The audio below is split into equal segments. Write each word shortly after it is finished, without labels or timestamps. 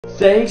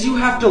Things you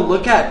have to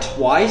look at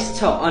twice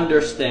to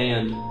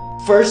understand.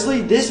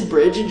 Firstly, this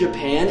bridge in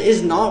Japan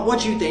is not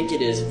what you think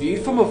it is.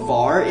 Viewed from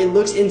afar, it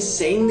looks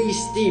insanely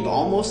steep,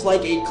 almost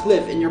like a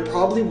cliff, and you're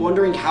probably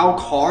wondering how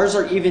cars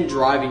are even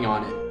driving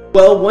on it.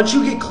 Well, once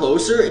you get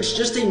closer, it's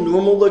just a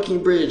normal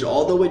looking bridge,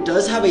 although it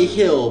does have a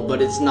hill,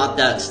 but it's not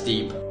that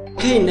steep.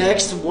 Okay,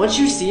 next, once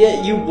you see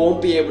it, you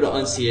won't be able to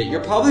unsee it.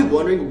 You're probably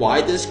wondering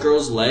why this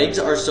girl's legs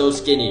are so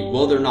skinny.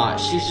 Well, they're not.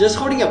 She's just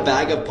holding a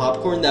bag of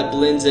popcorn that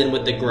blends in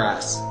with the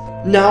grass.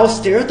 Now,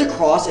 stare at the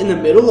cross in the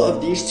middle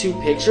of these two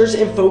pictures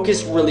and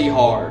focus really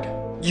hard.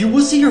 You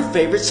will see your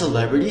favorite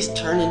celebrities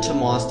turn into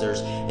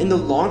monsters, and the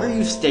longer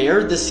you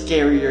stare, the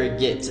scarier it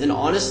gets, and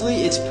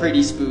honestly, it's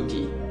pretty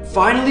spooky.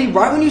 Finally,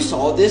 right when you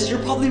saw this, you're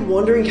probably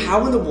wondering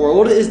how in the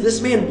world is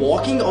this man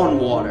walking on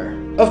water?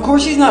 Of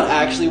course he's not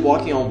actually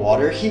walking on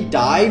water, he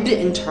dived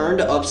and turned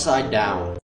upside down.